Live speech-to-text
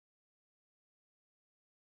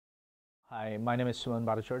Hi, my name is Sumon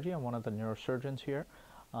Bhattacharjee. I'm one of the neurosurgeons here.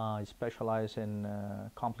 I specialize in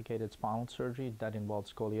complicated spinal surgery that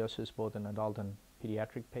involves scoliosis both in adult and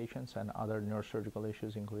pediatric patients and other neurosurgical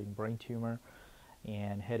issues including brain tumor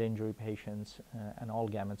and head injury patients and all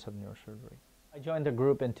gamuts of neurosurgery. I joined the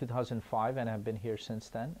group in 2005 and have been here since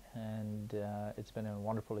then, and it's been a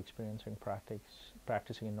wonderful experience in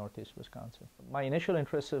practicing in Northeast Wisconsin. My initial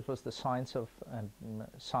interest was the science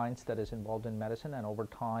that is involved in medicine, and over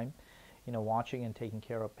time, watching and taking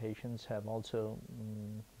care of patients have also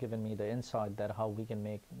given me the insight that how we can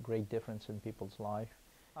make great difference in people's life.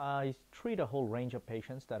 I treat a whole range of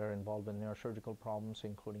patients that are involved in neurosurgical problems,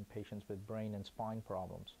 including patients with brain and spine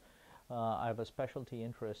problems. I have a specialty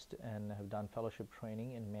interest and have done fellowship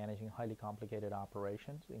training in managing highly complicated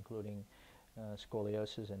operations, including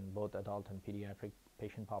scoliosis in both adult and pediatric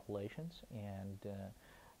patient populations, and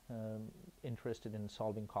interested in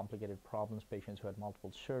solving complicated problems, patients who had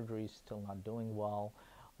multiple surgeries still not doing well,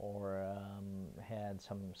 or had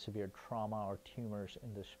some severe trauma or tumors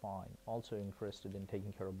in the spine. Also interested in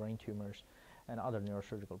taking care of brain tumors and other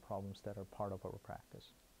neurosurgical problems that are part of our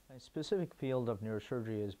practice. A specific field of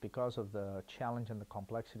neurosurgery is because of the challenge and the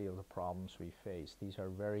complexity of the problems we face. These are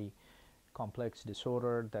very complex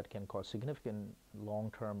disorder that can cause significant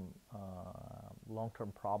long-term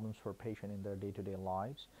problems for patients in their day-to-day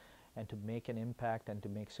lives, and to make an impact and to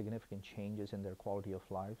make significant changes in their quality of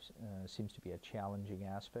lives seems to be a challenging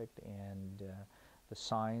aspect, and the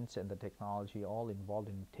science and the technology all involved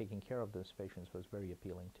in taking care of those patients was very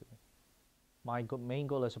appealing to me. My main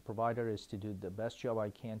goal as a provider is to do the best job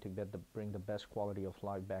I can to bring the best quality of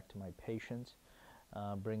life back to my patients,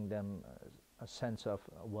 bring them a sense of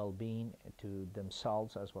well-being to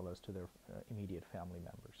themselves as well as to their immediate family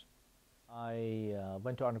members. I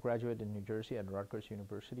went to undergraduate in New Jersey at Rutgers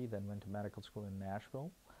University, then went to medical school in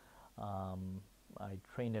Nashville. I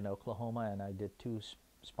trained in Oklahoma, and I did two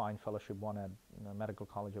spine fellowship, one at Medical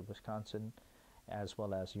College of Wisconsin as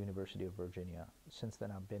well as University of Virginia. Since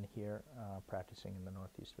then I've been here practicing in the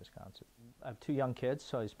Northeast Wisconsin. I have two young kids,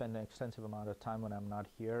 so I spend an extensive amount of time when I'm not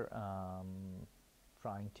here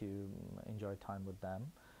trying to enjoy time with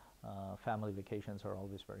them. Family vacations are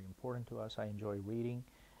always very important to us. I enjoy reading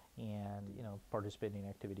and participating in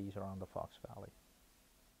activities around the Fox Valley.